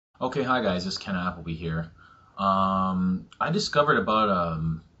Okay, hi guys, it's Ken Appleby here. I discovered about a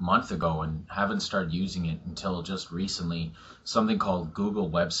month ago and haven't started using it until just recently, something called Google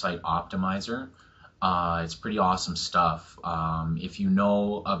Website Optimizer. It's pretty awesome stuff. If you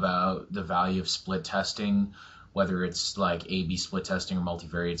know about the value of split testing, whether it's like A/B split testing or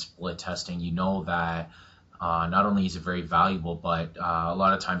multivariate split testing, you know that not only is it very valuable, but a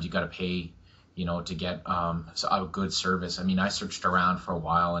lot of times you got to pay, to get a good service. I mean, I searched around for a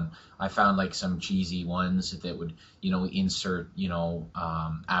while and I found like some cheesy ones that would, insert,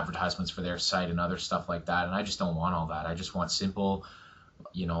 advertisements for their site and other stuff like that. And I just don't want all that. I just want simple,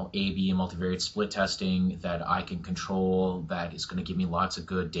 A/B and multivariate split testing that I can control, that is going to give me lots of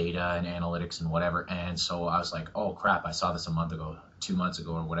good data and analytics and whatever. And so I was like, oh crap, I saw this a month ago, 2 months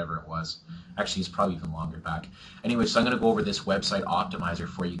ago, or whatever it was. Actually, it's probably even longer back. Anyway, so I'm going to go over this website optimizer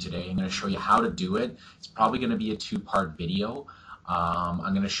for you today. I'm going to show you how to do it. It's probably going to be a two-part video. I'm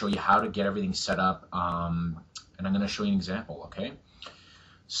going to show you how to get everything set up, and I'm going to show you an example, okay?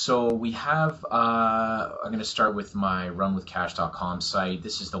 So we have, I'm going to start with my runwithcash.com site.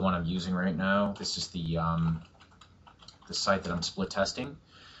 This is the one I'm using right now. This is the site that I'm split testing.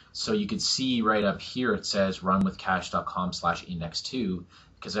 So you can see right up here it says runwithcash.com/index2,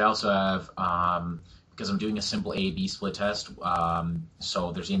 because I also have, because I'm doing a simple A/B split test,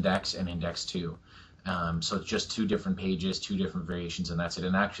 so there's index and index 2. So it's just two different pages, two different variations, and that's it.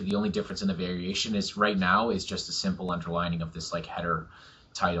 And actually the only difference in the variation is right now is just a simple underlining of this like header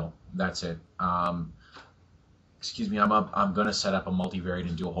title. That's it. Excuse me, I'm gonna set up a multivariate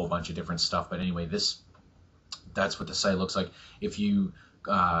and do a whole bunch of different stuff, but anyway, that's what the site looks like. If you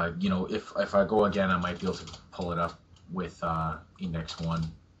if I go again, I might be able to pull it up with index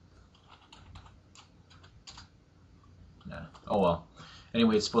 1. Yeah. Oh well.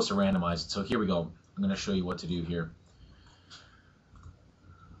 Anyway, it's supposed to randomize it. So here we go. I'm going to show you what to do here.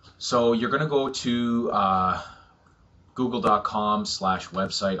 So you're going to go to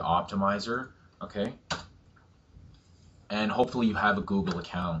google.com/website optimizer, okay? And hopefully you have a Google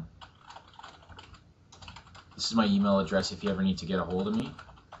account. This is my email address if you ever need to get a hold of me,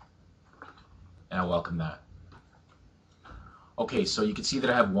 and I welcome that. Okay, so you can see that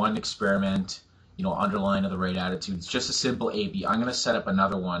I have one experiment, underline of the right attitude. It's just a simple A/B. I'm going to set up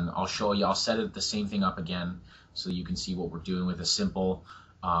another one. I'll show you. I'll set it the same thing up again so you can see what we're doing with a simple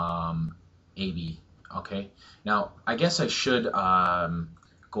A/B. Okay. Now, I guess I should go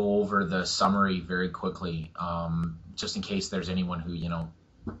over the summary very quickly, just in case there's anyone who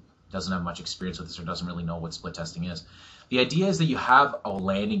doesn't have much experience with this or doesn't really know what split testing is. The idea is that you have a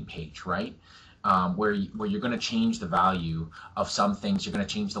landing page, right? Where you're going to change the value of some things. You're going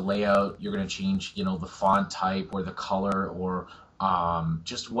to change the layout. You're going to change, the font type or the color or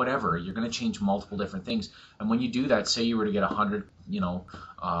just whatever. You're going to change multiple different things. And when you do that, say you were to get 100,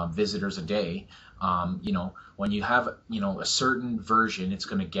 visitors a day, when you have, a certain version, it's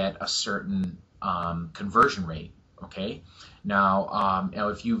going to get a certain conversion rate. Okay. Now,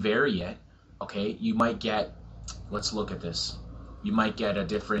 if you vary it, okay, you might get. Let's look at this. You might get a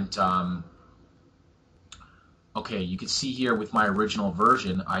different. Okay, you can see here with my original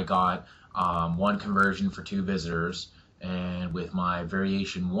version, I got 1 conversion for 2 visitors, and with my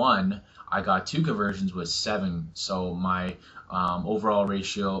variation 1, I got 2 conversions with 7. So my overall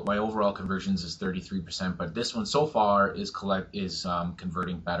ratio, my overall conversions is 33%, but this one so far is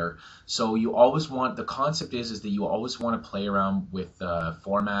converting better. So you always want, the concept is that you always want to play around with the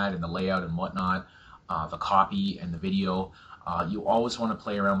format and the layout and whatnot, the copy and the video. You always want to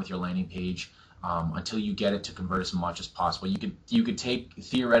play around with your landing page. Until you get it to convert as much as possible. You could take,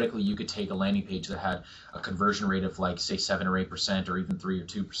 theoretically, you could take a landing page that had a conversion rate of like say 7 or 8% or even 3 or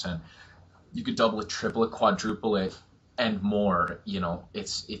 2%. You could double it, triple it, quadruple it, and more.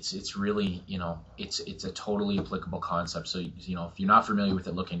 It's really, it's a totally applicable concept. So if you're not familiar with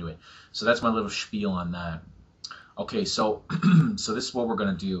it, look into it. So that's my little spiel on that. Okay, so so this is what we're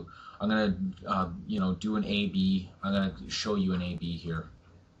gonna do. I'm gonna do an A/B. I'm gonna show you an A/B here.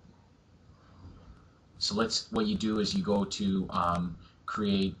 So what you do is you go to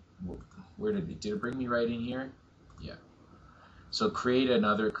create, did it bring me right in here? Yeah. So create an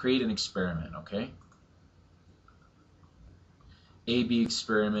experiment, okay? A/B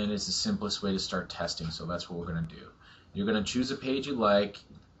experiment is the simplest way to start testing, so that's what we're gonna do. You're gonna choose a page you like,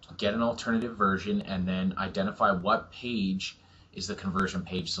 get an alternative version, and then identify what page is the conversion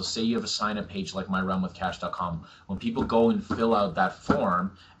page. So say you have a sign-up page like my runwithcash.com. When people go and fill out that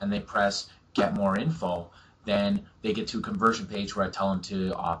form and they press get more info, then they get to a conversion page where I tell them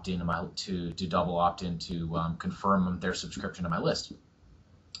to opt in to double opt in to confirm their subscription to my list.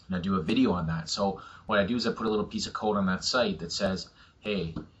 And I do a video on that. So what I do is I put a little piece of code on that site that says,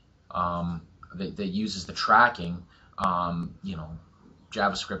 hey, that uses the tracking, you know,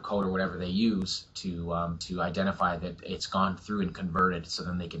 JavaScript code or whatever they use to identify that it's gone through and converted, so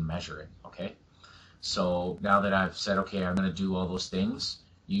then they can measure it. Okay. So now that I've said, okay, I'm going to do all those things,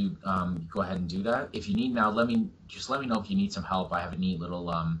 you go ahead and do that. If you need, now let me know if you need some help. I have a neat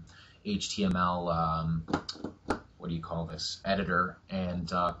little HTML what do you call this, editor,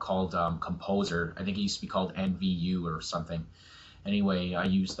 and called Composer. I think it used to be called NVU or something. Anyway, I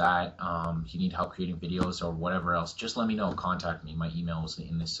use that. If you need help creating videos or whatever else, just let me know. Contact me. My email is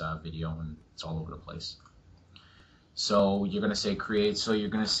in this video, and it's all over the place. So you're going to say create. So you're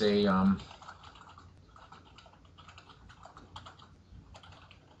going to say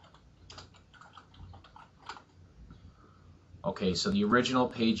okay, so the original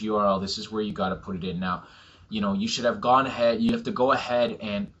page URL, this is where you got to put it in. Now, you know, you should have gone ahead, you have to go ahead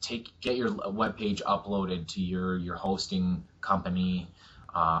and get your web page uploaded to your hosting company.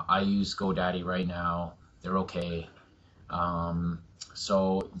 I use GoDaddy right now. They're okay.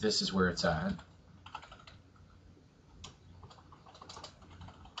 So this is where it's at.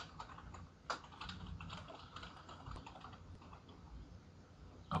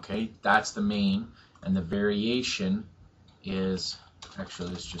 Okay, that's the main, and the variation is, actually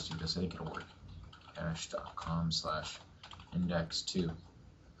let's just do this, I think it'll work. cache.com/index2.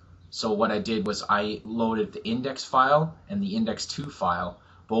 So what I did was I loaded the index file and the index2 file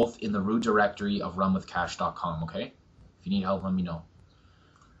both in the root directory of runwithcache.com. Okay, if you need help, let me know.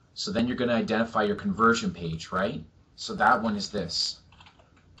 So then you're going to identify your conversion page, right? So that one is this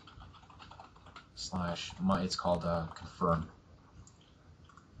it's called confirm.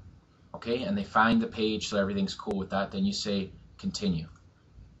 Okay, and they find the page, so everything's cool with that. Then you say continue.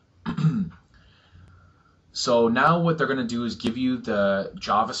 So now what they're going to do is give you the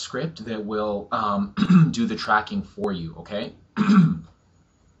JavaScript that will do the tracking for you, okay?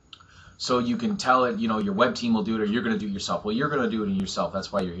 So you can tell it, you know, your web team will do it, or you're going to do it yourself. Well, you're going to do it yourself.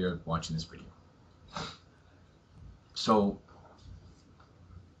 That's why you're here watching this video. So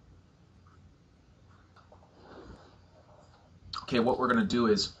okay, what we're going to do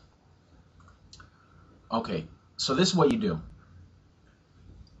is, okay, so this is what you do.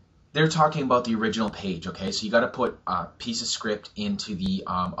 They're talking about the original page, okay? So you got to put a piece of script into the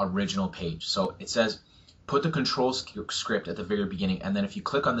original page. So it says, put the control script at the very beginning, and then if you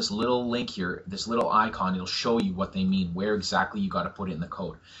click on this little link here, this little icon, it'll show you what they mean, where exactly you got to put it in the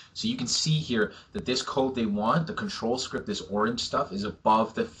code. So you can see here that this code they want, the control script, this orange stuff, is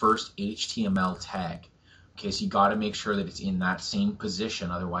above the first HTML tag. Okay, so you got to make sure that it's in that same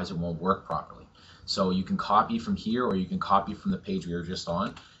position, otherwise it won't work properly. So you can copy from here, or you can copy from the page we were just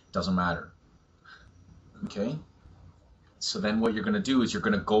on. Doesn't matter. Okay. So then what you're going to do is you're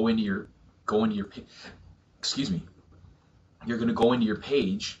going to go into your excuse me. You're going to go into your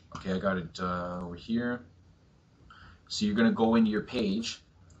page. Okay, I got it over here. So you're going to go into your page.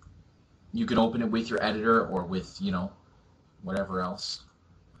 You can open it with your editor or with, you know, whatever else.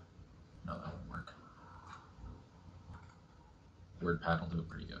 No, that won't work. WordPad will do it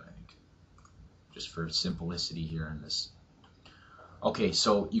pretty good, I think. Just for simplicity here in this. Okay,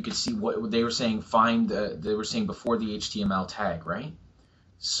 so you can see what they were saying. They were saying before the HTML tag, right?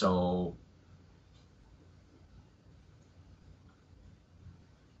 So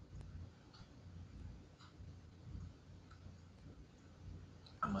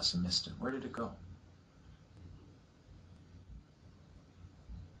I must have missed it. Where did it go?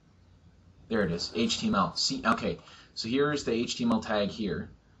 There it is, HTML. See, okay, so here's the HTML tag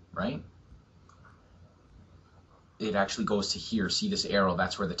here, right? It actually goes to here. See this arrow?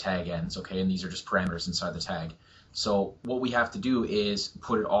 That's where the tag ends, okay? And these are just parameters inside the tag. So what we have to do is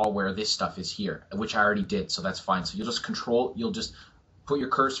put it all where this stuff is here, which I already did, so that's fine. So you'll just put your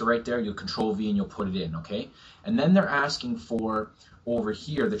cursor right there, you'll control V and you'll put it in, okay? And then they're asking for over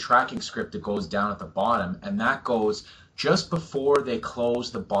here the tracking script that goes down at the bottom, and that goes just before they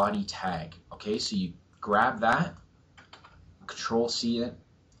close the body tag, okay? So you grab that, control C it,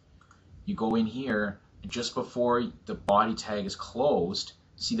 you go in here, just before the body tag is closed,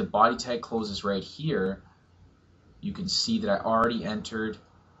 see the body tag closes right here, you can see that I already entered,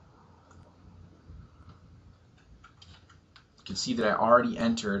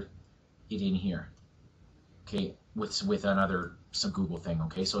 it in here, okay, with some Google thing,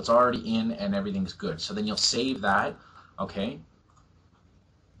 okay, so it's already in and everything's good. So then you'll save that, okay,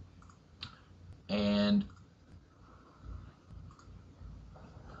 and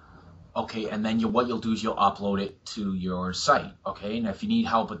okay, and then what you'll do is you'll upload it to your site, okay? Now if you need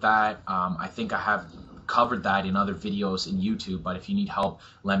help with that, I think I have covered that in other videos in YouTube, but if you need help,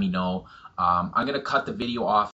 let me know. I'm going to cut the video off